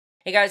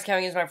Hey guys,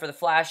 Kevin Ginsburg for The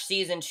Flash,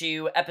 Season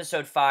 2,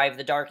 Episode 5,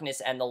 The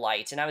Darkness and the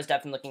Light. And I was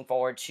definitely looking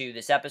forward to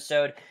this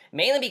episode,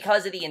 mainly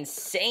because of the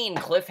insane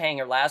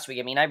cliffhanger last week.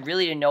 I mean, I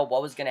really didn't know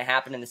what was going to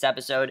happen in this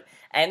episode,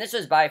 and this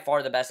was by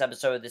far the best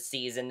episode of the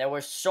season. There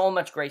was so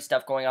much great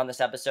stuff going on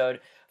this episode.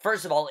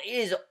 First of all, it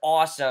is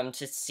awesome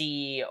to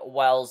see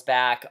Wells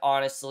back.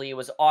 Honestly, it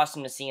was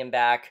awesome to see him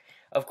back.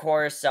 Of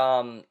course,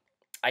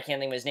 I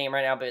can't think of his name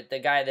right now, but the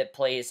guy that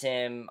plays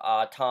him,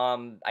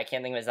 Tom, I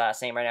can't think of his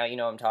last name right now, you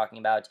know what I'm talking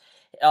about,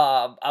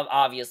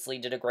 obviously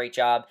did a great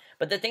job.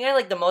 But the thing I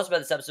like the most about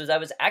this episode is that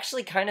was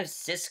actually kind of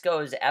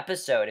Cisco's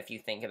episode, if you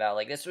think about it.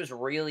 Like, this was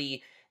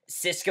really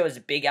Cisco's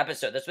big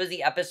episode. This was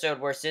the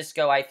episode where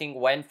Cisco, I think,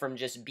 went from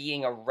just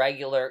being a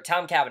regular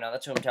Tom Cavanaugh.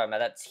 That's who I'm talking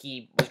about.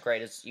 He was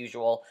great as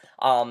usual.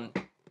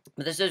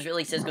 But this is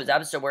really Cisco's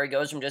episode where he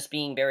goes from just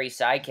being Barry's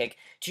sidekick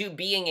to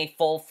being a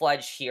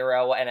full-fledged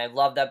hero, and I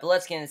love that. But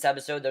let's get into this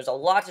episode. There's a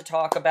lot to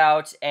talk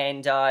about,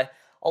 and a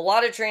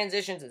lot of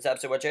transitions in this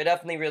episode, which I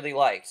definitely really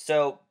liked.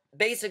 So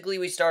basically,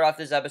 we start off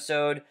this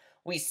episode,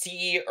 we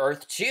see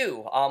Earth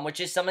 2, which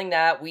is something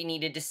that we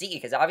needed to see,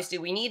 because obviously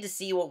we need to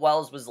see what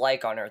Wells was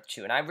like on Earth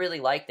 2, and I really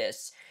like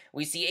this.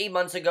 We see 8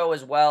 months ago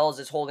as Wells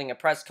is holding a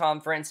press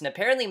conference, and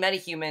apparently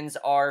metahumans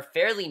are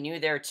fairly new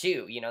there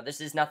too. You know, this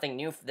is nothing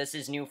new, this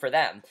is new for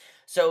them.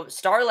 So,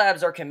 Star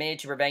Labs are committed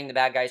to preventing the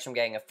bad guys from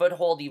getting a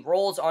foothold. He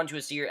rolls onto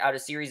a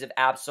series of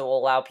apps that will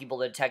allow people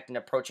to detect an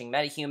approaching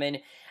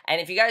metahuman. And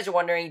if you guys are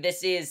wondering,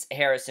 this is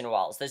Harrison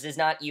Wells. This is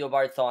not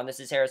Eobard Thawne. This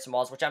is Harrison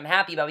Wells, which I'm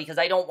happy about because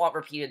I don't want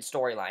repeated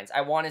storylines.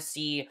 I want to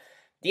see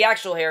the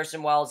actual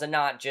Harrison Wells and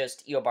not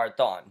just Eobard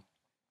Thawne.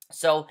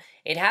 So,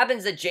 it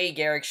happens that Jay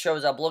Garrick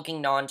shows up looking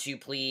none too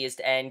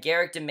pleased, and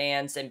Garrick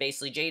demands, and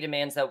basically Jay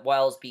demands that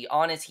Wells be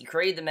honest. He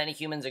created the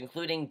metahumans,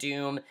 including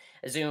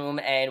Zoom,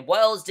 and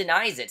Wells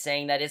denies it,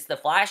 saying that it's the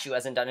Flash who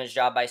hasn't done his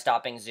job by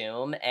stopping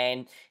Zoom,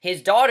 and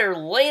his daughter,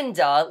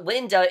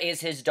 Linda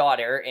is his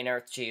daughter in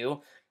Earth 2,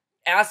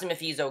 asks him if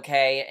he's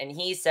okay, and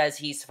he says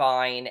he's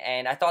fine,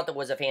 and I thought that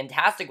was a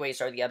fantastic way to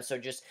start the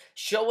episode. Just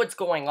show what's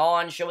going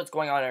on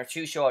in Earth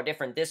 2, show how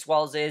different this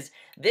Wells is.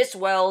 This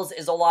Wells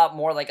is a lot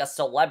more like a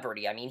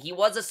celebrity. I mean, he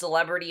was a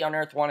celebrity on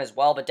Earth 1 as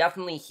well, but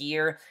definitely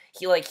here,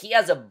 he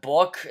has a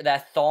book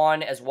that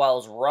Thawne as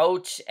Wells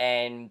wrote,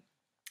 and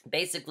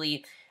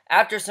basically,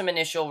 after some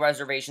initial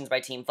reservations by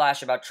Team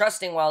Flash about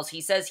trusting Wells,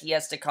 he says he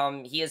has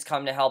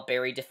come to help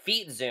Barry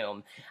defeat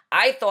Zoom.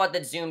 I thought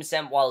that Zoom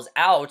sent Wells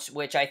out,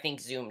 which I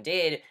think Zoom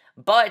did,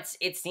 but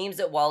it seems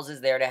that Wells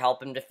is there to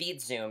help him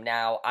defeat Zoom.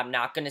 Now, I'm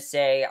not going to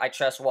say I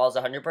trust Wells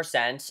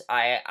 100%.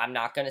 I'm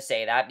not going to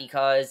say that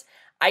because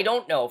I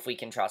don't know if we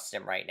can trust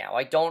him right now.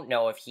 I don't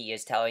know if he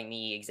is telling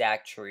the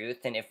exact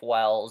truth and if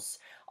Wells,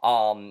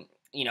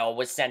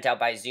 was sent out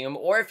by Zoom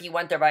or if he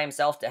went there by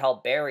himself to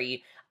help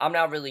Barry. I'm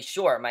not really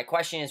sure. My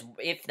question is,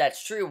 if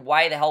that's true,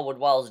 why the hell would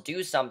Wells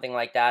do something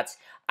like that?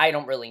 I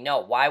don't really know.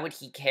 Why would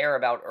he care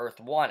about Earth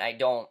 1? I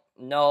don't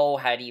know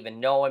how to even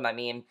know him. I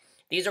mean,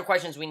 these are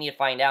questions we need to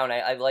find out,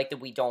 and I like that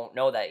we don't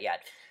know that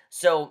yet.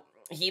 So,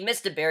 he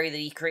missed a Barry that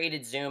he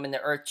created Zoom and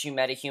the Earth 2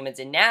 metahumans,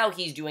 and now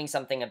he's doing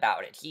something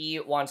about it. He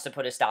wants to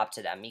put a stop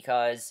to them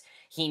because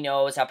he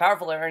knows how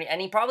powerful they are,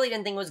 and he probably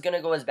didn't think it was going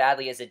to go as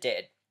badly as it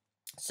did.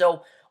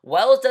 So,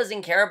 Wells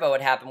doesn't care about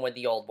what happened with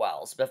the old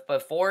Wells, but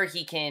before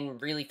he can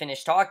really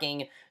finish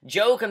talking,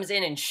 Joe comes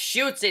in and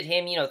shoots at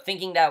him,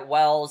 thinking that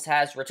Wells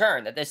has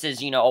returned, that this is,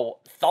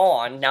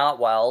 Thawne, not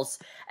Wells,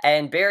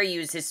 and Barry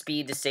used his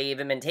speed to save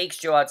him and takes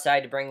Joe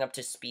outside to bring him up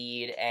to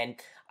speed, and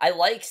I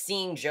like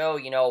seeing Joe,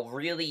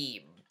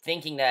 really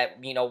thinking that,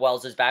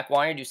 Wells is back,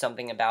 wanting to do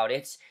something about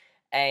it.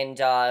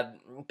 And,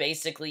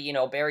 basically,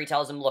 Barry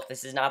tells him, look,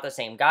 this is not the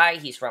same guy,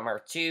 he's from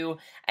Earth 2,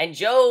 and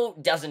Joe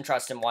doesn't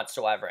trust him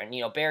whatsoever, and,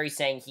 Barry's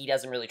saying he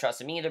doesn't really trust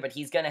him either, but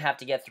he's gonna have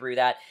to get through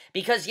that,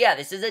 because, yeah,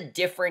 this is a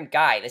different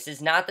guy, this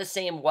is not the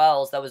same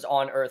Wells that was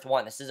on Earth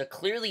 1, this is a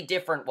clearly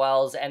different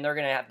Wells, and they're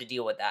gonna have to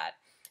deal with that.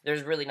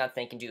 There's really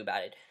nothing they can do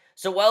about it.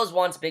 So Wells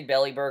wants Big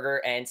Belly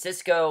Burger, and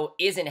Cisco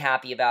isn't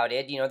happy about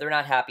it, they're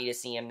not happy to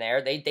see him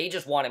there, they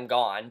just want him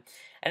gone.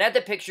 And at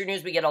the picture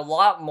news, we get a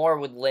lot more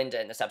with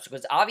Linda in this episode,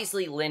 because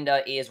obviously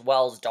Linda is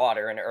Wells'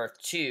 daughter in Earth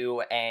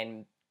 2,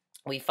 and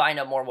we find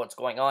out more what's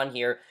going on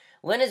here.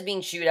 Linda's being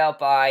chewed out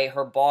by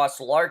her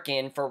boss,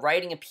 Larkin, for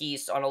writing a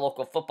piece on a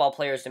local football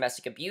player's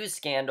domestic abuse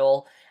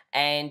scandal,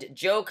 and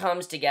Joe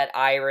comes to get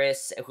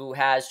Iris, who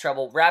has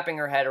trouble wrapping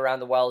her head around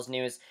the Wells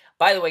news.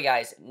 By the way,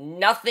 guys,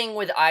 nothing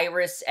with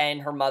Iris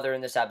and her mother in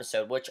this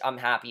episode, which I'm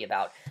happy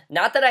about.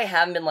 Not that I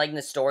haven't been liking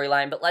the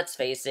storyline, but let's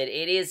face it,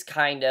 it is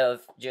kind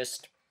of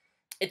just...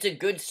 It's a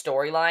good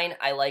storyline.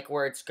 I like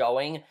where it's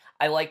going.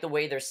 I like the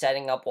way they're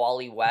setting up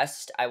Wally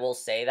West. I will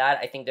say that.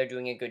 I think they're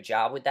doing a good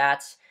job with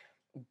that.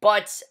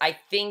 But I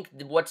think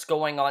what's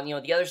going on, the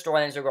other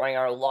storylines are going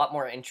on are a lot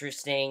more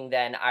interesting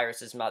than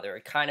Iris's mother.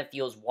 It kind of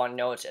feels one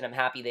note, and I'm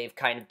happy they've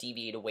kind of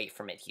deviated away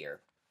from it here.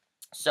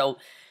 So,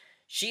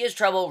 she has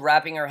trouble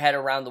wrapping her head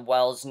around the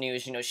Wells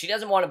news. She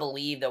doesn't want to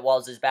believe that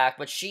Wells is back,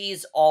 but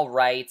she's all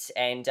right.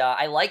 And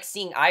I like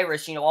seeing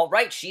Iris, all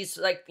right. She's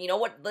like, you know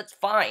what, that's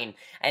fine.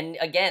 And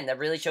again, that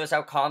really shows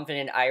how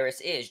confident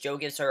Iris is. Joe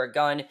gives her a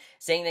gun,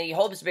 saying that he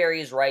hopes Barry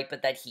is right,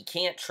 but that he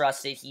can't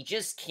trust it. He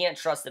just can't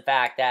trust the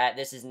fact that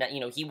this is not,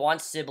 he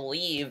wants to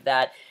believe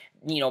that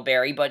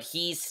Barry, but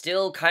he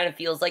still kind of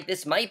feels like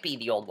this might be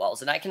the old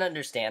Wells, and I can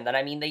understand that.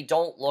 I mean, they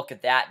don't look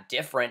that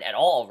different at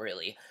all,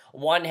 really.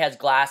 One has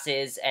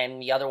glasses,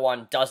 and the other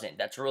one doesn't.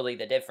 That's really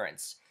the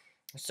difference.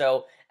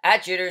 So,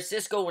 at Jitters,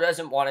 Cisco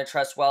doesn't want to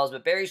trust Wells,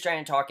 but Barry's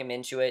trying to talk him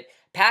into it.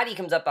 Patty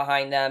comes up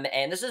behind them,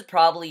 and this is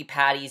probably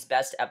Patty's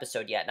best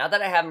episode yet. Not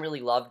that I haven't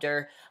really loved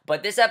her,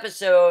 but this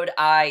episode,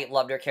 I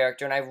loved her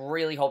character, and I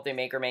really hope they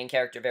make her main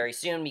character very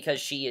soon, because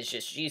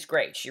she's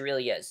great. She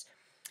really is.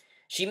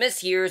 She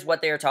mishears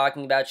what they are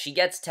talking about. She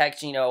gets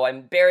text,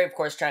 and Barry, of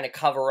course, trying to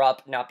cover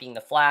up not being the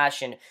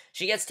Flash, and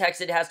she gets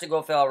texted, has to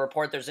go fill out a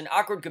report. There's an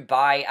awkward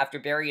goodbye after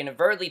Barry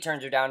inadvertently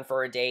turns her down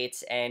for a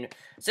date, and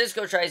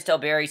Cisco tries to tell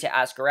Barry to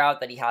ask her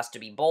out, that he has to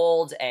be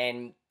bold,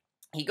 and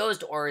he goes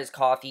to order his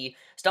coffee,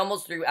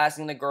 stumbles through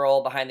asking the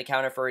girl behind the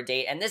counter for a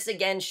date, and this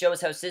again shows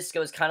how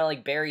Cisco is kind of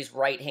like Barry's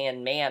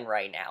right-hand man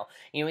right now.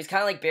 He's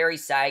kind of like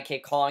Barry's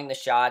sidekick, calling the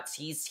shots.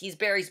 He's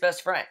Barry's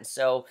best friend,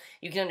 so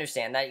you can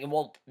understand that.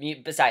 Well,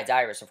 besides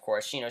Iris, of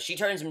course. She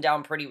turns him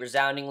down pretty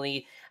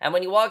resoundingly, and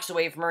when he walks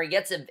away from her, he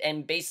gets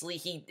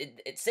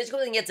Cisco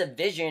then gets a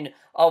vision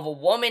of a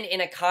woman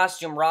in a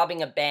costume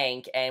robbing a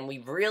bank, and we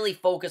really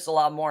focus a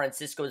lot more on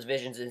Cisco's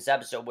visions in this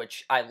episode,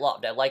 which I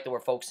loved. I like that we're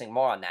focusing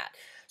more on that.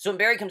 So when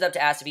Barry comes up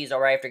to ask if he's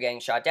alright after getting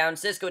shot down,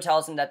 Cisco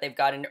tells him that they've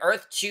got an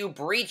Earth 2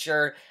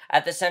 breacher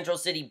at the Central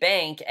City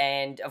Bank,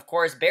 and of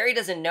course, Barry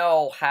doesn't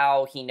know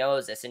how he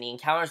knows this, and he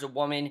encounters a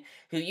woman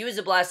who used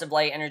a blast of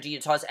light energy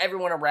to toss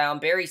everyone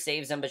around. Barry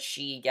saves him, but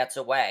she gets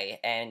away,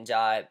 and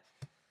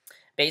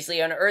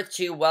basically, on Earth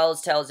 2,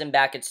 Wells tells him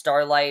back at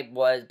Starlight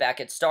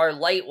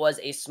was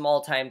a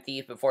small-time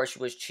thief before she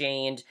was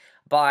chained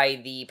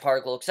by the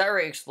particle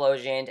accelerator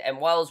explosion,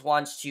 and Wells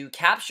wants to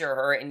capture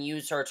her and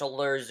use her to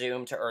lure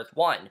Zoom to Earth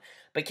 1.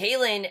 But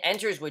Caitlin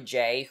enters with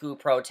Jay, who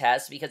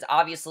protests, because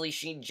obviously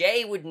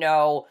Jay would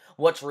know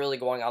what's really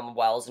going on with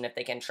Wells and if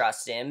they can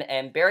trust him,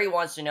 and Barry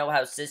wants to know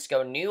how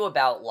Cisco knew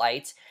about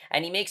Light,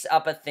 and he makes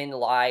up a thin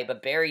lie,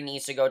 but Barry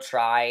needs to go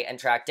try and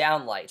track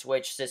down Light,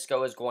 which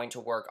Cisco is going to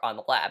work on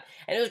the lab.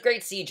 And it was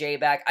great to see Jay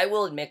back. I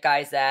will admit,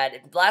 guys,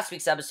 that last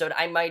week's episode,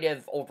 I might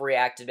have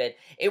overreacted a bit.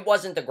 It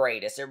wasn't the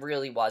greatest, it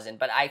really wasn't,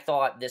 but I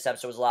thought this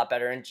episode was a lot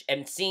better,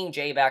 and seeing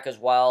Jay back as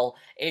well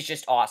is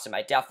just awesome.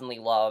 I definitely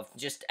love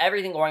just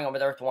everything going on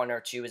with Earth 1 or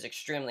 2 is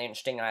extremely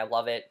interesting, and I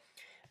love it.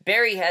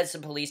 Barry heads to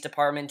the police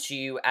department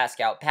to ask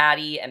out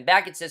Patty, and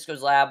back at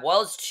Cisco's lab,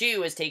 Wells,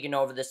 too, has taken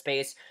over the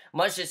space,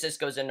 much to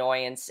Cisco's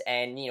annoyance,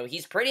 and,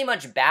 he's pretty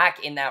much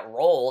back in that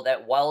role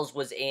that Wells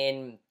was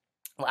in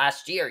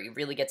last year. You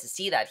really get to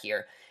see that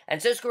here. And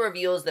Cisco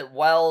reveals that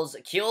Wells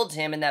killed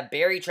him and that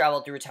Barry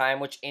traveled through time,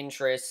 which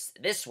interests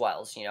this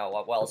Wells,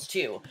 Wells,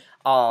 too.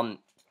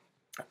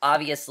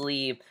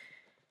 Obviously,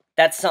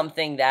 that's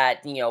something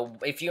that,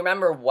 if you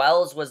remember,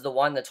 Wells was the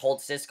one that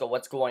told Cisco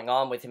what's going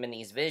on with him in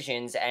these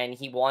visions, and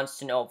he wants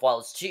to know if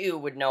Wells, too,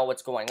 would know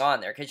what's going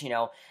on there, because,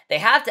 they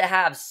have to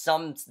have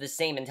the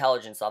same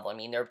intelligence level. I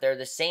mean, they're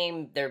the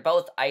same, they're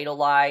both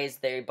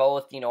idolized, they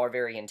both, are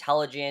very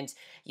intelligent.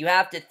 You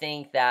have to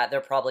think that they're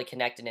probably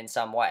connected in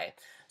some way.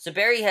 So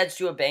Barry heads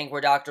to a bank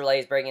where Dr. Light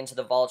is breaking into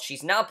the vault.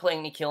 She's not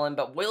planning to kill him,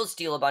 but will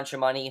steal a bunch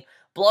of money,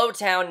 blow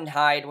town, and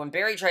hide. When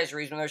Barry tries to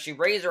reason with her, she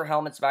raises her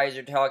helmet's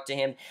visor to talk to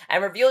him,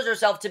 and reveals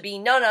herself to be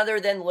none other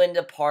than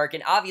Linda Park,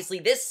 and obviously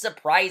this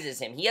surprises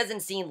him. He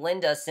hasn't seen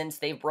Linda since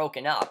they've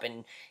broken up,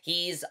 and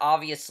he's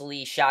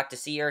obviously shocked to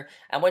see her,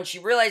 and when she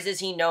realizes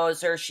he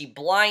knows her, she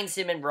blinds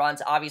him and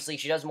runs. Obviously,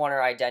 she doesn't want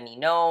her identity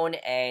known,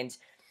 and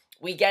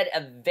we get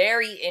a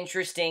very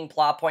interesting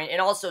plot point, and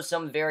also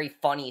some very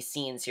funny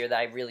scenes here that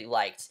I really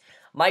liked.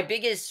 My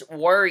biggest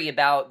worry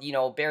about,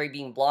 Barry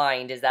being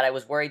blind is that I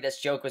was worried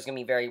this joke was going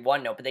to be very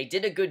one-note, but they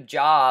did a good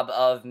job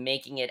of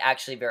making it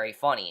actually very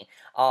funny.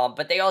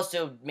 But they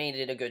also made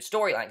it a good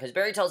storyline, because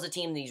Barry tells the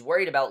team that he's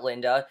worried about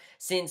Linda,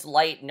 since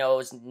Light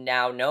knows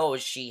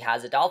she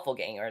has a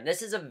doppelganger. And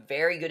this is a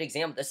very good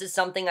example. This is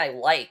something I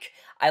like.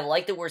 I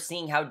like that we're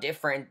seeing how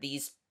different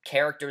these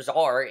characters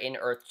are in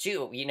Earth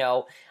 2.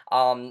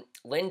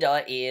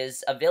 Linda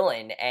is a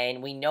villain,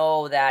 and we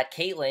know that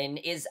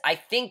Caitlin is, I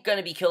think, going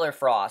to be Killer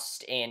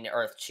Frost in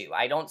Earth 2.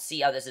 I don't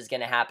see how this is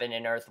going to happen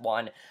in Earth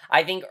 1.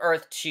 I think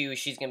Earth 2,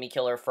 she's going to be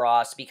Killer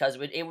Frost, because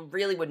it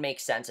really would make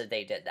sense if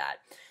they did that.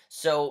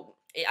 So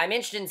I'm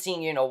interested in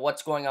seeing,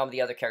 what's going on with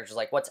the other characters,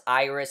 like what's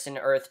Iris in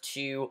Earth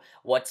 2,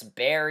 what's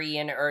Barry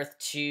in Earth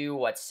 2,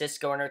 what's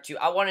Cisco in Earth 2.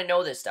 I want to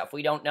know this stuff.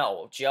 We don't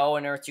know. Joe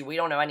in Earth 2, we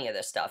don't know any of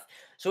this stuff.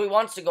 So he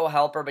wants to go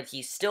help her, but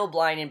he's still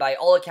blind, and by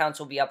all accounts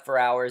will be up for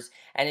hours.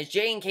 And as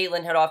Jay and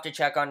Caitlin head off to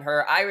check on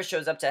her, Iris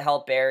shows up to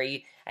help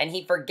Barry, and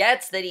he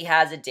forgets that he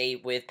has a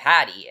date with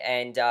Patty.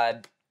 And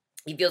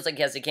he feels like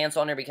he has to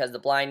cancel on her because of the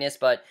blindness,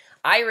 but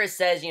Iris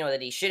says,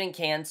 that he shouldn't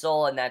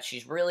cancel and that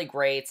she's really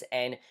great.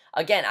 And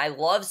again, I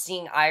love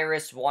seeing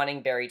Iris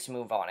wanting Barry to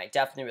move on. I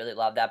definitely really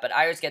love that. But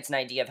Iris gets an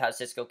idea of how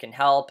Cisco can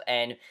help,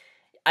 and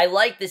I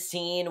like the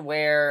scene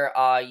where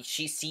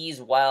she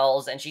sees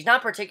Wells, and she's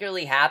not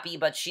particularly happy,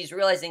 but she's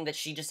realizing that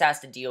she just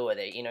has to deal with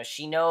it.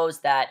 She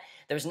knows that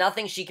there's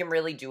nothing she can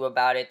really do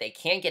about it. They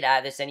can't get out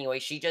of this anyway.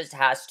 She just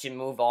has to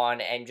move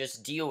on and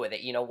just deal with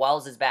it.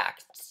 Wells is back.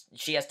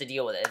 She has to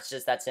deal with it. It's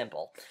just that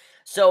simple.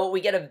 So we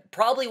get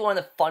probably one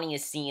of the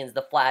funniest scenes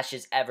The Flash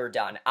has ever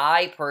done.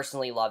 I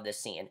personally love this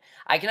scene.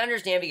 I can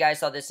understand if you guys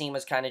thought this scene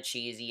was kind of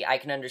cheesy. I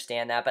can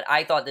understand that, but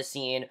I thought this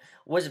scene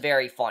was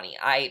very funny.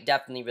 I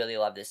definitely really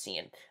love this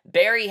scene.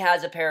 Barry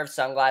has a pair of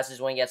sunglasses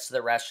when he gets to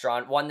the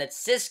restaurant, one that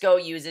Cisco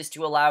uses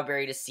to allow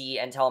Barry to see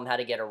and tell him how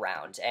to get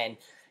around. And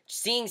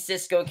seeing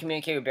Cisco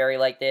communicate with Barry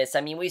like this,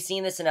 I mean, we've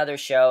seen this in other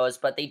shows,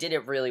 but they did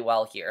it really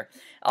well here.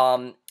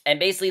 And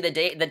basically, the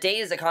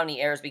data's economy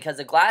errors because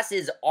the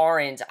glasses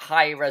aren't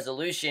high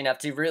resolution enough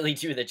to really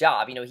do the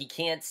job. He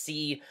can't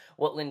see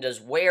what Linda's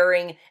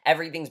wearing.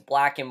 Everything's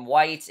black and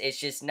white. It's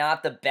just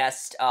not the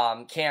best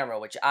camera,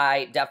 which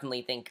I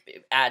definitely think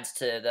adds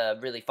to the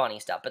really funny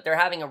stuff. But they're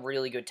having a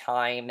really good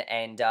time,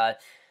 and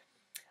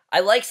I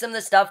like some of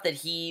the stuff that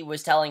he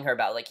was telling her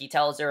about. Like, he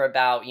tells her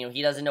about,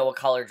 he doesn't know what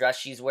color dress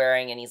she's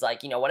wearing, and he's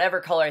like, whatever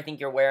color I think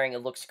you're wearing,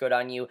 it looks good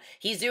on you.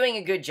 He's doing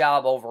a good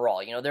job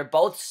overall. They're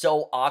both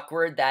so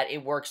awkward that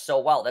it works so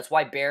well. That's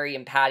why Barry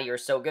and Patty are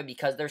so good,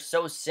 because they're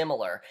so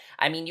similar.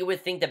 I mean, you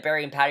would think that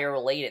Barry and Patty are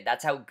related.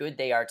 That's how good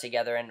they are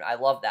together, and I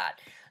love that.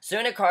 So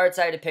in a card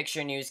side of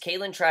Picture News,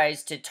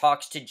 Caitlin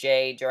talks to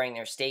Jay during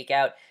their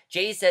stakeout.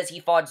 Jay says he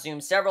fought Zoom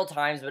several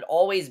times, but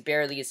always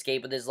barely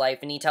escaped with his life,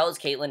 and he tells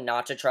Caitlin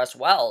not to trust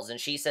Wells, and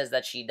she says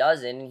that she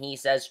doesn't, and he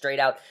says straight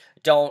out,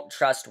 don't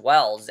trust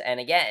Wells. And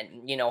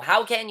again,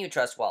 how can you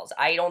trust Wells?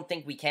 I don't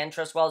think we can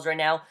trust Wells right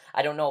now.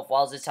 I don't know if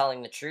Wells is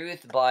telling the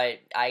truth, but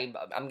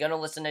I'm gonna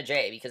listen to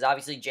Jay, because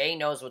obviously Jay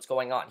knows what's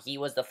going on. He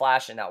was the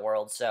Flash in that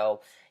world,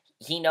 so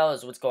he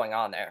knows what's going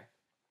on there.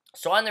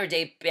 So on their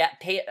date,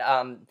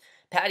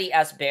 Patty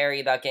asks Barry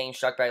about getting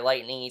struck by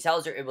lightning. He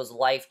tells her it was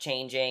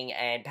life-changing,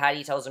 and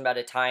Patty tells him about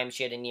a time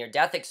she had a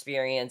near-death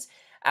experience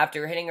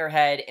after hitting her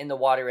head in the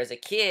water as a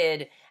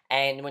kid,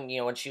 and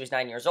when she was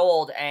 9 years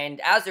old.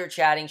 And as they're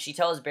chatting, she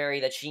tells Barry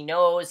that she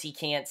knows he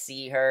can't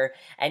see her,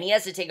 and he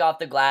has to take off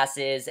the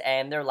glasses,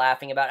 and they're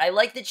laughing about it. I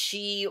like that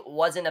she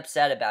wasn't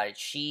upset about it.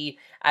 She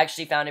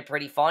actually found it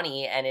pretty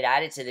funny, and it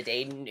added to the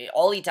date. And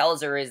all he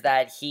tells her is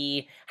that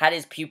he had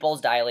his pupils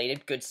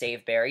dilated. Good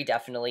save, Barry,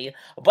 definitely.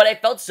 But I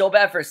felt so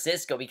bad for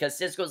Cisco, because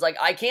Cisco's like,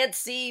 I can't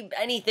see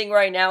anything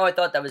right now. I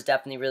thought that was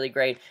definitely really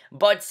great.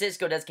 But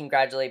Cisco does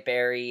congratulate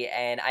Barry,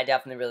 and I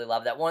definitely really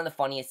love that. One of the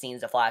funniest scenes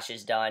The Flash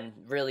has done.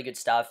 Really good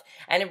stuff.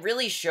 And it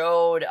really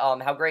showed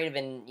how great of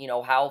an,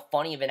 how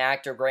funny of an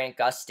actor Grant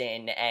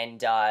Gustin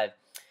and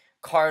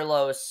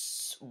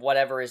Carlos,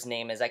 whatever his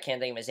name is, I can't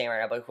think of his name right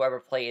now, but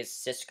whoever plays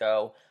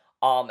Cisco,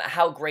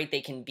 how great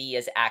they can be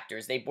as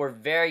actors. They were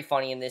very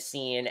funny in this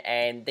scene,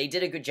 and they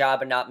did a good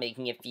job of not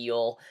making it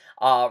feel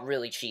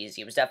really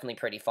cheesy. It was definitely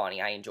pretty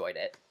funny. I enjoyed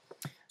it.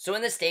 So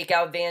in the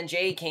stakeout van,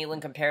 Jay and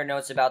Caitlin compare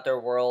notes about their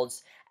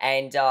worlds,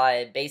 and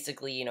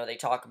basically, they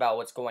talk about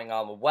what's going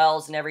on with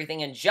Wells and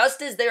everything, and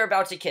just as they're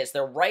about to kiss,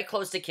 they're right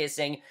close to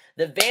kissing,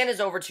 the van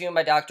is overtuned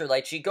by Dr.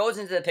 Light. She goes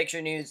into the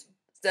Picture News,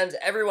 sends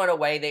everyone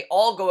away. They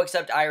all go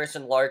except Iris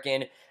and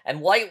Larkin,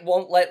 and Light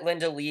won't let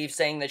Linda leave,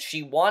 saying that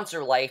she wants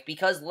her life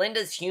because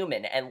Linda's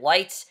human, and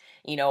Light,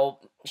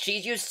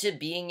 she's used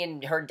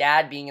to her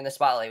dad being in the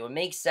spotlight. It would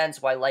make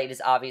sense why Light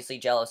is obviously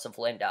jealous of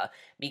Linda,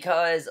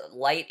 because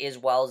Light is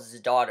Wells'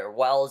 daughter.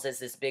 Wells is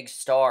this big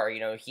star,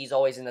 he's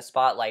always in the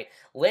spotlight.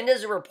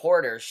 Linda's a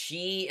reporter.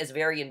 She is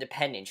very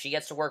independent. She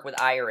gets to work with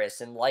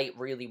Iris, and Light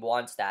really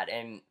wants that,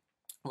 and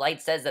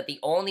Light says that the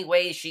only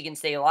way she can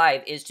stay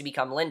alive is to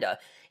become Linda,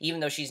 even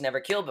though she's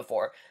never killed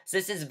before. So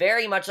this is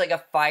very much like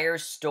a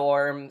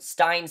Firestorm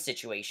Stein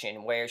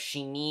situation, where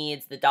she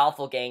needs the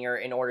doppelganger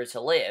in order to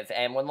live.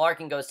 And when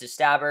Larkin goes to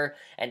stab her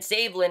and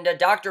save Linda,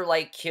 Dr.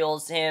 Light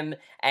kills him,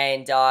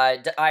 and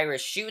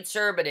Iris shoots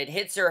her, but it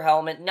hits her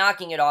helmet,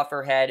 knocking it off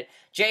her head.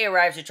 Jay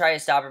arrives to try to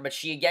stop her, but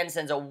she again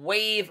sends a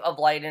wave of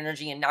light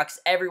energy and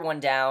knocks everyone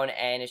down,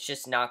 and it's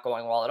just not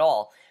going well at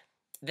all.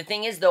 The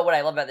thing is, though, what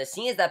I love about this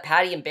scene is that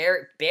Patty and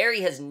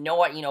Barry has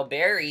no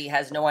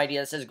idea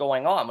this is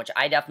going on, which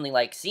I definitely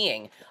like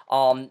seeing.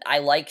 I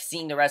like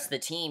seeing the rest of the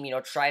team,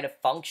 try to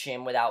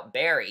function without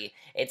Barry.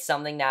 It's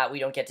something that we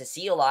don't get to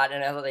see a lot,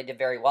 and I thought they did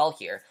very well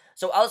here.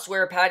 So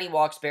elsewhere, Patty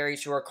walks Barry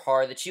to her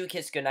car, the two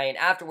kiss goodnight, and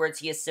afterwards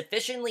he is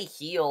sufficiently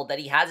healed that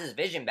he has his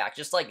vision back,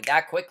 just like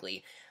that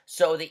quickly.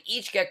 So they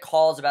each get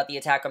calls about the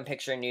attack on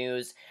Picture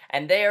News,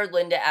 and there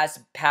Linda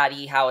asks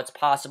Patty how it's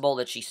possible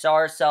that she saw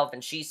herself,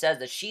 and she says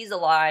that she's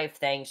alive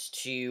thanks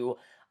to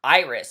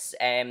Iris,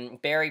 and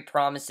Barry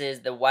promises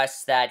the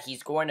West that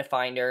he's going to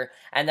find her,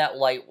 and that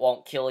Light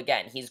won't kill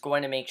again. He's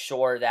going to make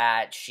sure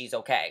that she's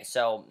okay,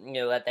 so,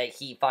 that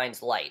he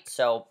finds Light.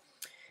 So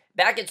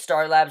Back at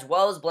Star Labs,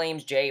 Wells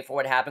blames Jay for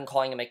what happened,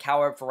 calling him a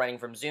coward for running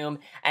from Zoom,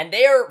 and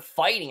they're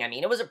fighting. I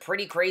mean, it was a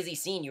pretty crazy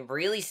scene. You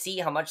really see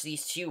how much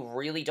these two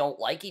really don't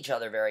like each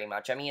other very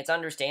much. I mean, it's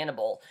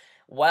understandable.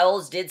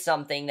 Wells did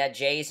something that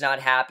Jay's not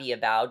happy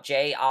about.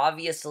 Jay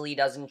obviously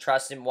doesn't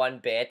trust him one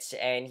bit,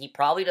 and he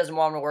probably doesn't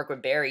want to work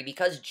with Barry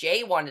because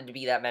Jay wanted to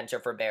be that mentor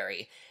for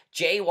Barry.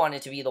 Jay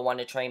wanted to be the one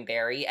to train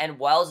Barry, and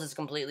Wells is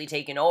completely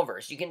taken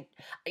over. So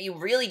you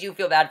really do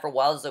feel bad for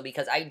Wells, though,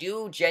 because I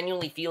do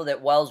genuinely feel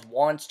that Wells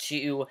wants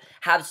to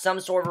have some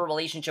sort of a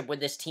relationship with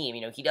this team.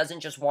 You know, he doesn't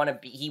just want to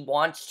be, he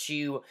wants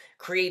to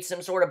create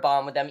some sort of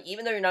bond with them,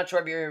 even though you're not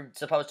sure if you're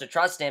supposed to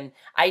trust him.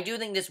 I do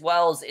think this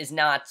Wells is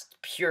not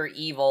pure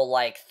evil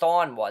like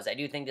Thawne was. I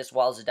do think this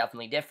Wells is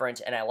definitely different,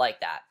 and I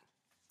like that.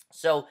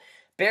 So,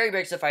 Barry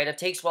breaks the fight up,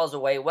 takes Wells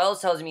away. Wells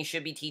tells him he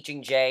should be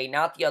teaching Jay,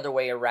 not the other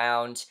way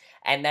around,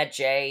 and that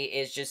Jay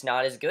is just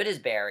not as good as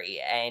Barry.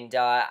 And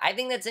I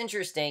think that's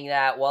interesting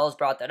that Wells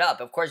brought that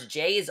up. Of course,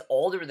 Jay is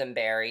older than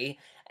Barry,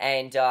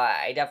 and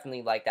I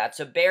definitely like that.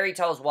 So Barry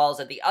tells Wells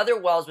that the other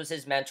Wells was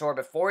his mentor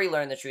before he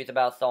learned the truth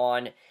about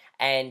Thawne,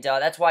 and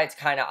that's why it's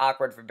kind of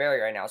awkward for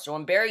Barry right now. So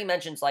when Barry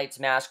mentions Light's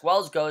mask,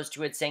 Wells goes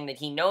to it saying that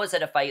he knows how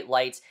to fight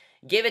Light,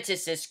 give it to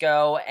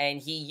Cisco,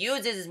 and he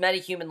uses his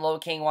metahuman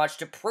locating watch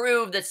to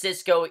prove that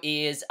Cisco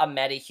is a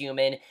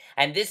metahuman,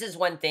 and this is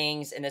when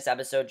things in this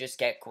episode just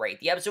get great.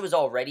 The episode was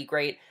already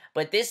great,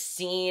 but this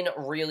scene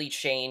really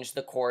changed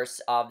the course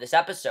of this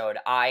episode.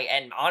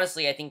 And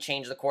honestly, I think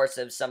changed the course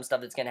of some stuff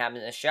that's going to happen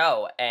in the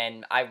show,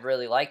 and I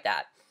really like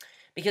that.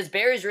 Because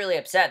Barry's really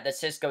upset that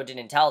Cisco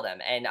didn't tell them,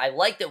 and I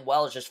like that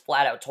Wells just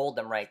flat out told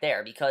them right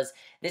there, because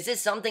this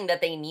is something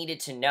that they needed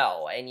to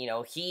know, and, you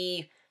know,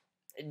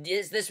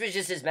 this was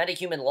just his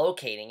metahuman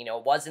locating. You know,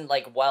 it wasn't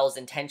like Wells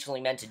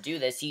intentionally meant to do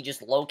this. He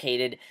just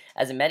located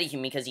as a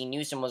metahuman because he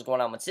knew something was going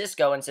on with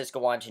Cisco, and Cisco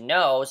wanted to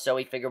know, so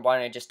he figured, why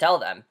don't I just tell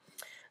them?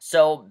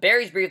 So,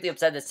 Barry's briefly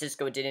upset that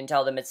Cisco didn't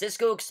tell them, but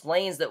Cisco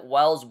explains that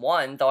Wells,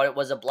 one, thought it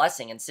was a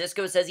blessing, and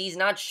Cisco says he's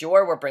not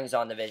sure what brings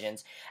on the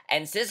visions,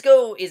 and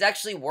Cisco is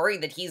actually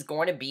worried that he's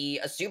going to be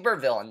a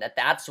supervillain,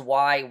 that's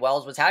why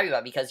Wells was happy about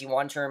it, because he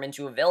wanted to turn him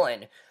into a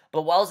villain.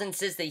 But Wells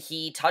insists that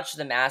he touched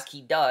the mask.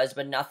 He does,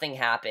 but nothing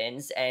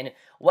happens. And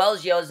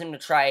Wells yells at him to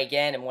try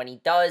again, and when he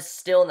does,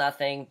 still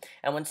nothing.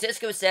 And when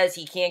Cisco says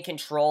he can't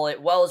control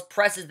it, Wells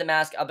presses the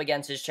mask up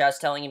against his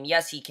chest, telling him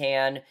yes, he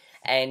can.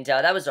 And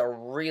that was a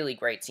really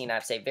great scene, I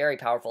have to say. Very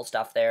powerful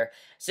stuff there.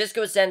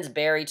 Cisco sends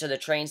Barry to the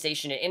train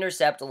station to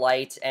intercept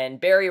Light, and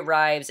Barry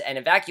arrives and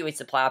evacuates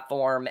the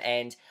platform,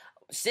 and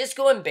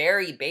Cisco and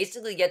Barry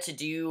basically get to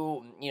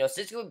do,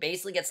 Cisco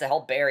basically gets to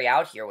help Barry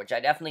out here, which I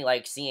definitely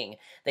like seeing.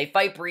 They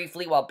fight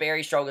briefly while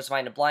Barry struggles to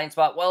find a blind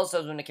spot. Wells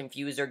tells him to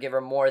confuse her, give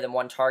her more than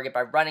one target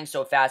by running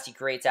so fast he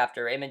creates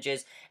after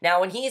images.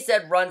 Now, when he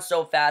said run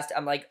so fast,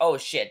 I'm like, oh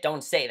shit,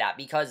 don't say that,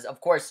 because, of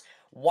course,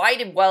 why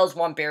did Wells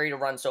want Barry to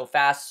run so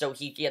fast? So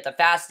he could get the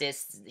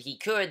fastest he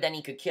could, then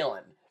he could kill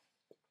him.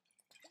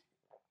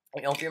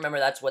 If you remember,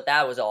 that's what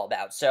that was all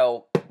about.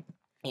 So,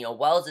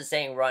 Wells is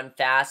saying run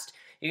fast.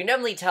 You can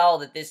definitely tell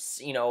that this,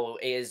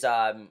 is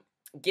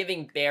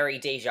giving Barry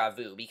deja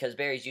vu, because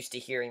Barry's used to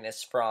hearing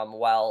this from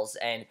Wells,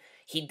 and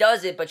he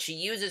does it, but she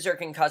uses her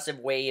concussive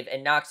wave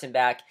and knocks him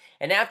back,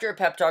 and after a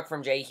pep talk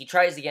from Jay, he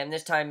tries again,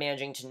 this time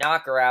managing to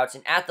knock her out,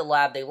 and at the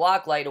lab, they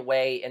lock Light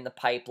away in the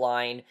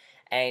pipeline,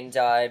 and,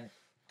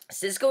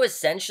 Cisco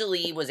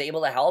essentially was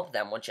able to help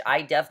them, which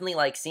I definitely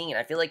like seeing, and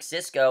I feel like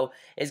Cisco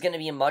is going to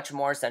be a much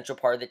more essential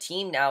part of the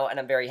team now, and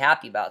I'm very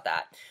happy about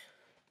that.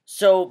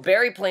 So,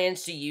 Barry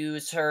plans to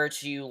use her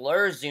to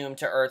lure Zoom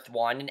to Earth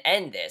 1 and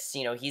end this.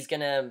 He's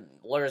gonna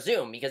lure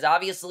Zoom, because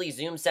obviously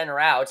Zoom sent her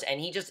out, and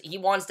he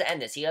wants to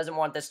end this. He doesn't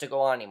want this to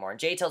go on anymore. And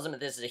Jay tells him that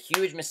this is a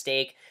huge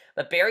mistake,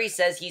 but Barry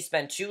says he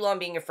spent too long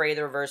being afraid of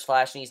the Reverse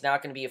Flash, and he's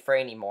not going to be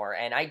afraid anymore.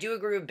 And I do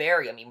agree with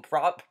Barry. I mean,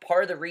 part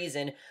of the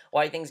reason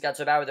why things got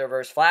so bad with the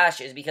Reverse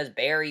Flash is because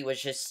Barry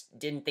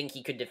didn't think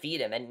he could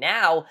defeat him. And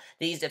now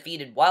that he's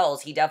defeated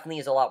Wells, he definitely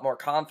is a lot more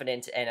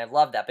confident, and I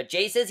love that. But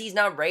Jay says he's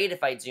not ready to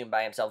fight Zoom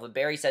by himself. But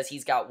Barry says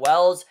he's got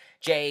Wells,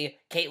 Jay,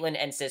 Caitlin,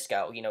 and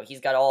Cisco. He's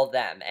got all of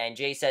them. And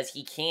Jay says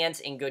he can't,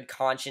 in good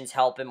conscience,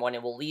 help him when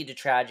it will lead to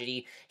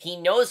tragedy. He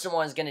knows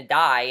someone's going to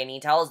die, and he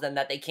tells them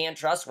that they can't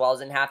trust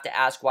Wells and have to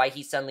ask why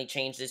he suddenly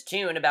changed his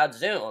tune about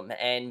Zoom.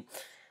 And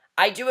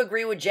I do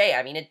agree with Jay.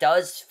 I mean, it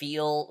does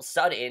feel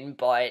sudden,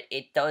 but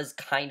it does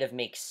kind of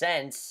make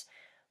sense.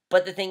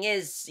 But the thing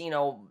is,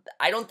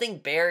 I don't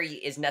think Barry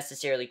is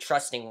necessarily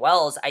trusting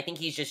Wells. I think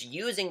he's just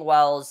using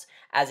Wells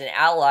as an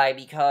ally,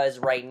 because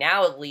right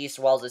now, at least,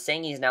 Wells is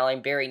saying he's an ally,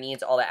 and Barry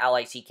needs all the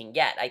allies he can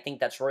get. I think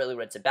that's really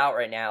what it's about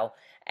right now.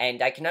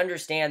 And I can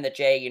understand that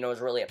Jay, is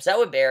really upset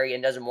with Barry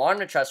and doesn't want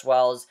him to trust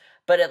Wells.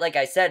 But like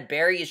I said,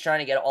 Barry is trying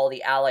to get all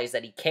the allies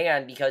that he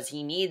can, because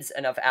he needs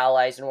enough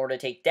allies in order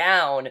to take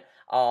down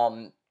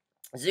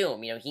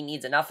Zoom. He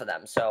needs enough of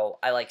them, so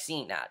I like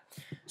seeing that.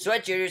 So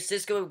at Jitters,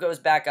 Cisco goes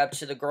back up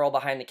to the girl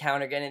behind the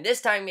counter again, and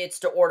this time it's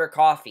to order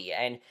coffee,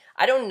 and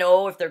I don't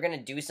know if they're going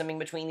to do something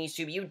between these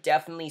two, but you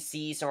definitely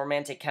see some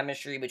romantic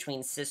chemistry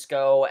between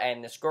Cisco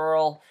and this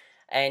girl,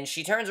 And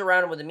she turns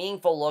around and with a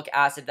meaningful look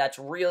asks if that's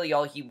really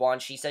all he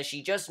wants. She says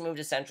she just moved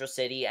to Central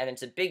City and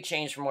it's a big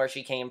change from where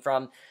she came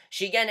from.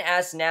 She again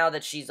asks now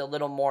that she's a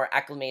little more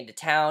acclimated to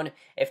town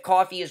if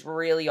coffee is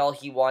really all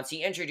he wants.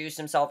 He introduced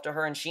himself to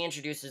her and she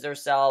introduces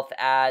herself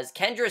as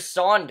Kendra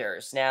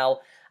Saunders. Now,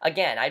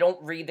 again, I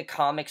don't read the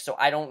comics, so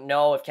I don't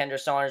know if Kendra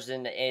Saunders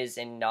is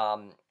in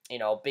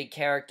big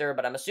character,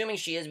 but I'm assuming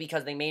she is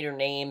because they made her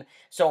name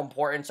so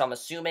important, so I'm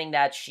assuming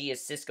that she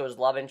is Cisco's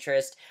love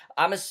interest.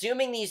 I'm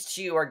assuming these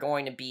two are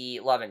going to be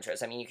love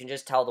interests. I mean, you can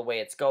just tell the way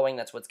it's going.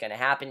 That's what's going to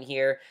happen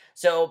here.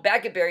 So,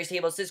 back at Barry's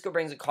table, Cisco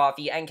brings a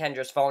coffee and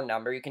Kendra's phone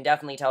number. You can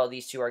definitely tell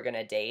these two are going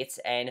to date,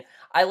 and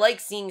I like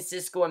seeing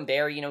Cisco and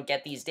Barry,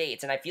 get these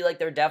dates, and I feel like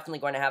they're definitely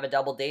going to have a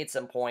double date at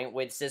some point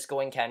with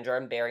Cisco and Kendra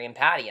and Barry and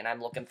Patty, and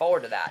I'm looking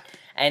forward to that.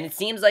 And it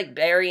seems like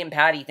Barry and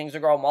Patty, things are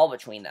going well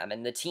between them,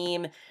 and the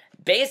team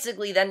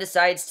basically then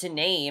decides to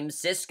name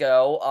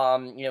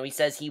Cisco. He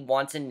says he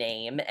wants a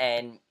name,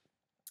 and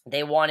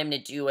they want him to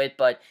do it,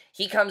 but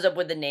he comes up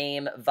with the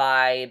name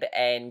Vibe,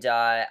 and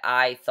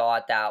I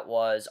thought that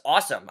was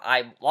awesome.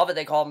 I love it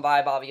they call him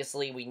Vibe,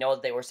 obviously. We know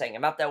that they were setting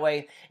him up that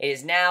way. It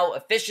is now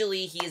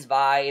officially he's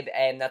Vibe,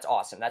 and that's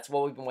awesome. That's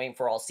what we've been waiting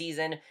for all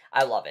season.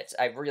 I love it.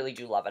 I really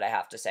do love it, I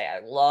have to say. I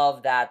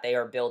love that they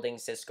are building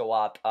Cisco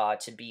up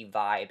to be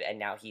Vibe, and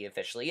now he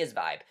officially is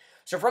Vibe.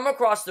 So from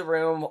across the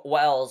room,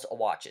 Wells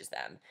watches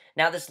them.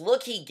 Now, this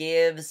look he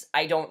gives,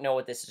 I don't know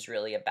what this is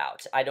really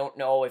about. I don't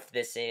know if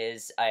this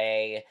is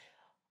I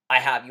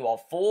have you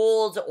all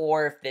fooled,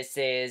 or if this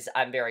is,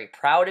 I'm very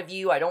proud of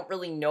you. I don't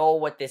really know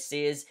what this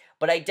is,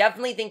 but I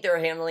definitely think they're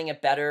handling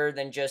it better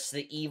than just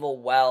the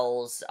evil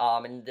Wells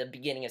in the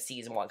beginning of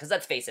season 1. Because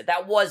let's face it,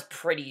 that was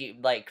pretty,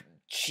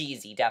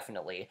 cheesy,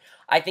 definitely.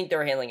 I think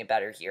they're handling it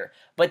better here.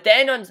 But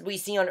then we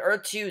see on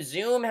Earth 2,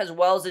 Zoom has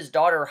Wells'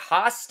 daughter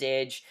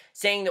hostage,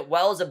 saying that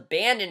Wells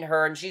abandoned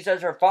her, and she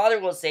says her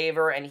father will save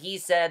her, and he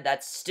said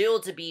that's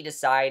still to be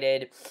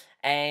decided,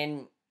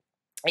 and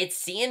it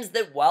seems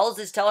that Wells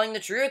is telling the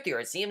truth here.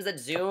 It seems that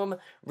Zoom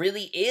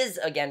really is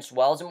against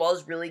Wells, and Wells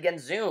is really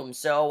against Zoom.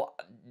 So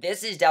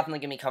this is definitely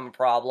going to become a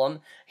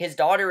problem. His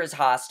daughter is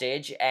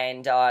hostage,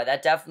 and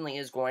that definitely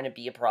is going to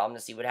be a problem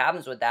to see what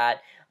happens with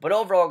that. But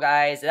overall,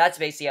 guys, that's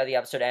basically how the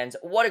episode ends.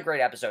 What a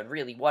great episode.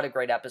 Really, what a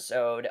great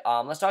episode.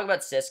 Let's talk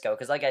about Cisco,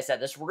 because like I said,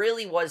 this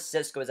really was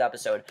Cisco's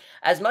episode.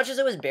 As much as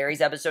it was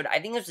Barry's episode, I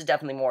think this is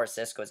definitely more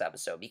Cisco's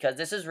episode, because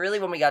this is really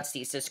when we got to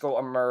see Cisco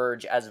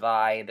emerge as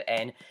Vibe,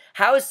 and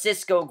how is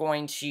Cisco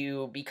going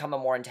to become a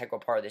more integral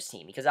part of this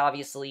team? Because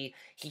obviously,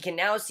 he can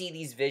now see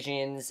these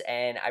visions,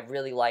 and I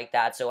really like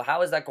that. So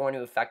how is that going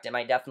to affect him?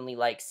 I definitely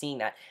like seeing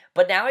that.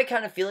 But now I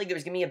kind of feel like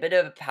there's going to be a bit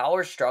of a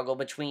power struggle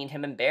between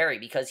him and Barry,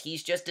 because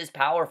he's just as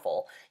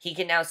powerful. He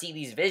can now see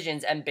these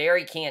visions, and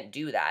Barry can't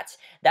do that.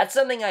 That's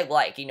something I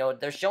like.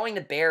 They're showing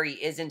that Barry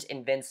isn't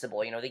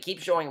invincible. They keep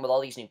showing him with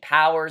all these new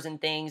powers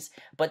and things,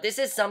 but this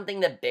is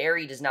something that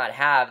Barry does not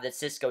have that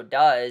Cisco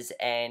does,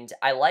 and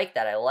I like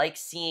that. I like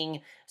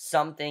seeing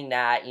something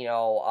that,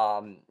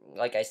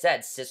 like I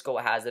said, Cisco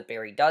has that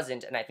Barry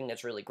doesn't, and I think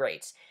that's really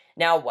great.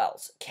 Now,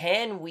 Wells.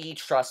 Can we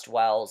trust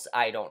Wells?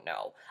 I don't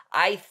know.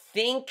 I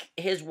think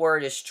his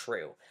word is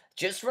true.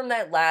 Just from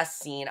that last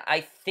scene,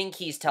 I think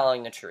he's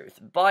telling the truth.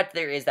 But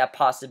there is that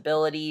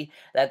possibility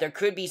that there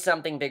could be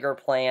something bigger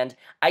planned.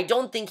 I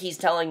don't think he's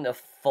telling the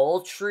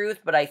full truth,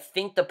 but I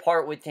think the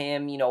part with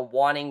him,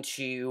 wanting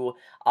to,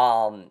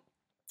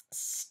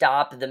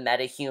 stop the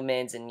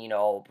metahumans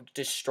and,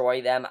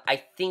 destroy them,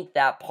 I think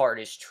that part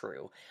is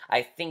true.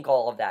 I think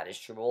all of that is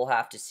true. We'll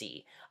have to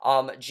see.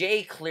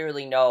 Jay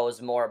clearly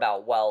knows more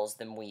about Wells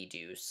than we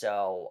do,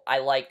 so I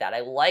like that.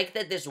 I like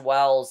that this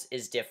Wells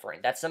is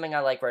different. That's something I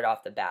like right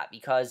off the bat,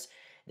 because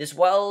this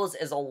Wells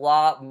is a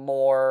lot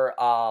more,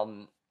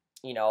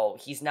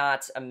 he's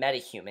not a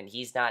metahuman.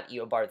 He's not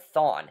Eobard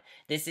Thawne.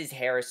 This is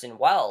Harrison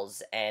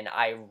Wells, and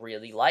I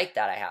really like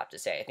that, I have to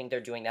say. I think they're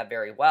doing that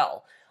very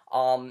well.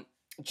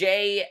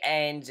 Jay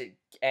and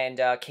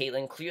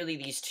Caitlin, clearly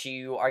these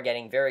two are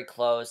getting very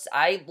close.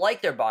 I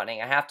like their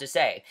bonding, I have to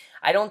say.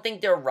 I don't think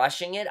they're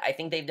rushing it. I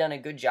think they've done a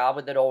good job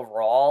with it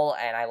overall,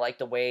 and I like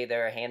the way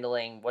they're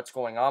handling what's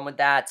going on with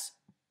that.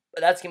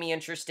 But that's going to be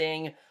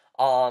interesting.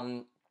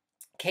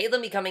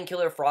 Caitlin becoming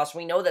Killer Frost,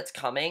 we know that's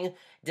coming.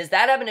 Does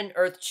that happen in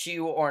Earth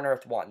 2 or in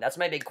Earth 1? That's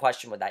my big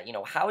question with that.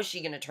 How is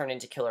she going to turn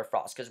into Killer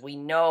Frost? Because we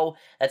know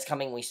that's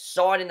coming. We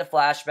saw it in the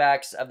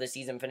flashbacks of the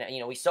season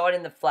finale. We saw it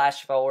in the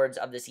flash forwards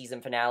of the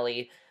season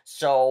finale.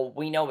 So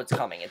we know it's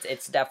coming.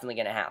 It's definitely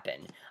going to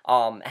happen.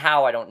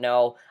 How, I don't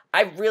know.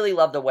 I really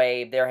love the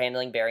way they're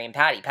handling Barry and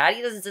Patty. Patty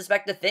doesn't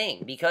suspect a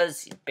thing,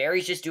 because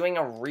Barry's just doing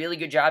a really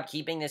good job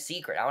keeping this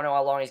secret. I don't know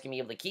how long he's going to be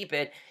able to keep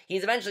it.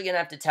 He's eventually going to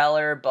have to tell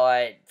her,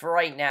 but for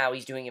right now,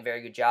 he's doing a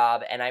very good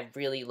job, and I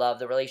really love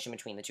the relation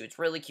between the two. It's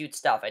really cute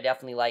stuff. I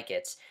definitely like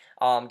it.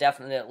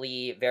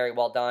 Definitely very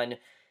well done.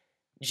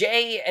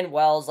 Jay and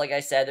Wells, like I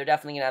said, they're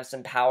definitely going to have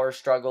some power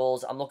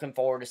struggles. I'm looking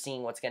forward to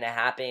seeing what's going to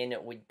happen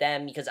with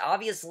them because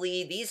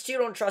obviously these two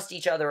don't trust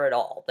each other at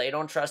all. They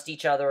don't trust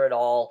each other at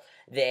all.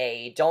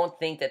 They don't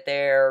think that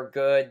they're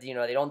good. They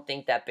don't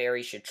think that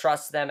Barry should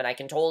trust them, and I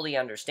can totally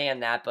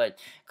understand that, but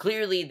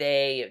clearly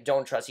they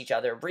don't trust each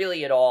other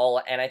really at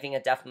all, and I think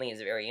it definitely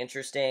is very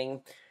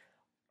interesting.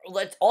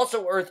 Let's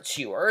also Earth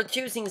 2. Earth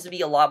 2 seems to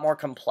be a lot more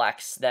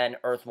complex than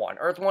Earth 1.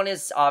 Earth 1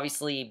 is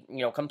obviously,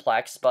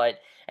 complex,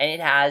 and it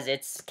has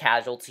its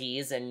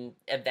casualties and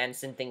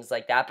events and things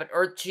like that, but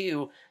Earth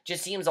 2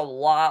 just seems a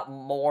lot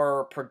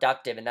more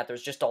productive and that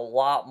there's just a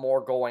lot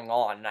more going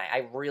on. And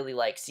I really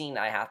like seeing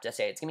that, I have to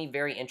say. It's going to be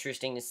very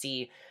interesting to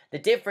see the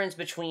difference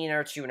between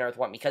Earth 2 and Earth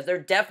 1 because there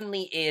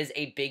definitely is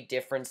a big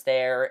difference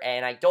there,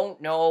 and I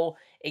don't know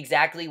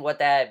exactly what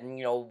that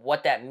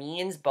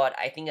means, but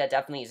I think that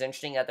definitely is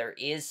interesting that there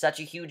is such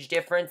a huge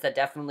difference. That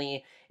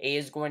definitely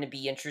is going to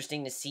be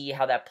interesting to see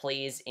how that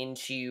plays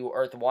into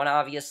Earth 1,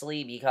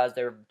 obviously, because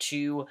they're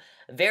two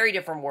very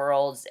different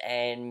worlds,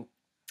 and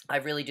I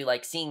really do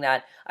like seeing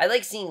that. I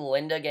like seeing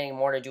Linda getting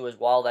more to do as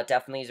well. That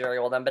definitely is very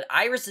well done. But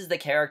Iris is the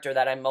character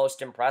that I'm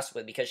most impressed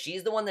with because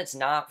she's the one that's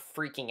not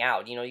freaking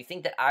out. You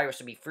think that Iris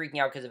would be freaking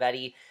out because of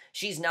Eddie.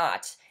 She's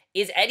not.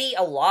 Is Eddie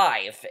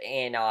alive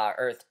in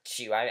Earth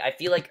 2? I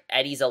feel like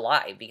Eddie's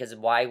alive because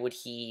why would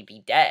he be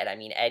dead? I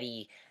mean,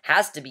 Eddie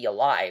has to be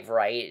alive,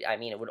 right? I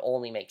mean, it would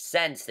only make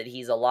sense that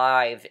he's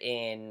alive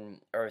in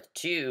Earth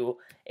 2.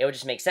 It would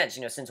just make sense.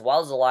 Since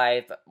Wells is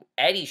alive,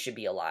 Eddie should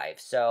be alive.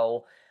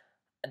 So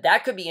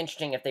that could be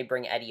interesting if they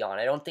bring Eddie on.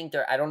 I don't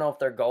know if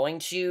they're going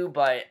to,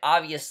 but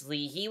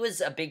obviously he was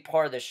a big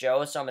part of the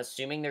show, so I'm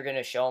assuming they're going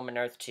to show him in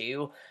Earth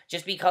 2,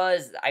 just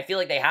because I feel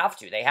like they have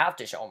to. They have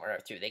to show him in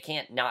Earth 2. They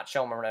can't not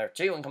show him in Earth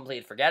 2 and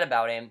completely forget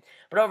about him.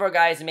 But overall,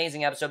 guys,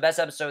 amazing episode. Best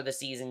episode of the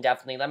season,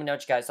 definitely. Let me know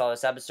what you guys saw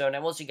this episode,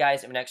 and we'll see you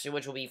guys in next week,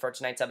 which will be for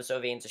tonight's episode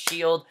of Agents of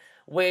S.H.I.E.L.D.,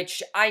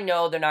 which I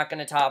know they're not going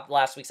to top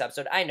last week's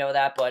episode. I know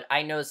that, but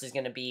I know this is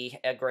going to be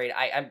a great...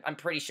 I'm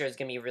pretty sure it's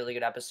going to be a really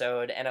good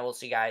episode, and I will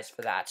see you guys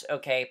for that.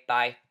 Okay,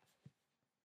 bye.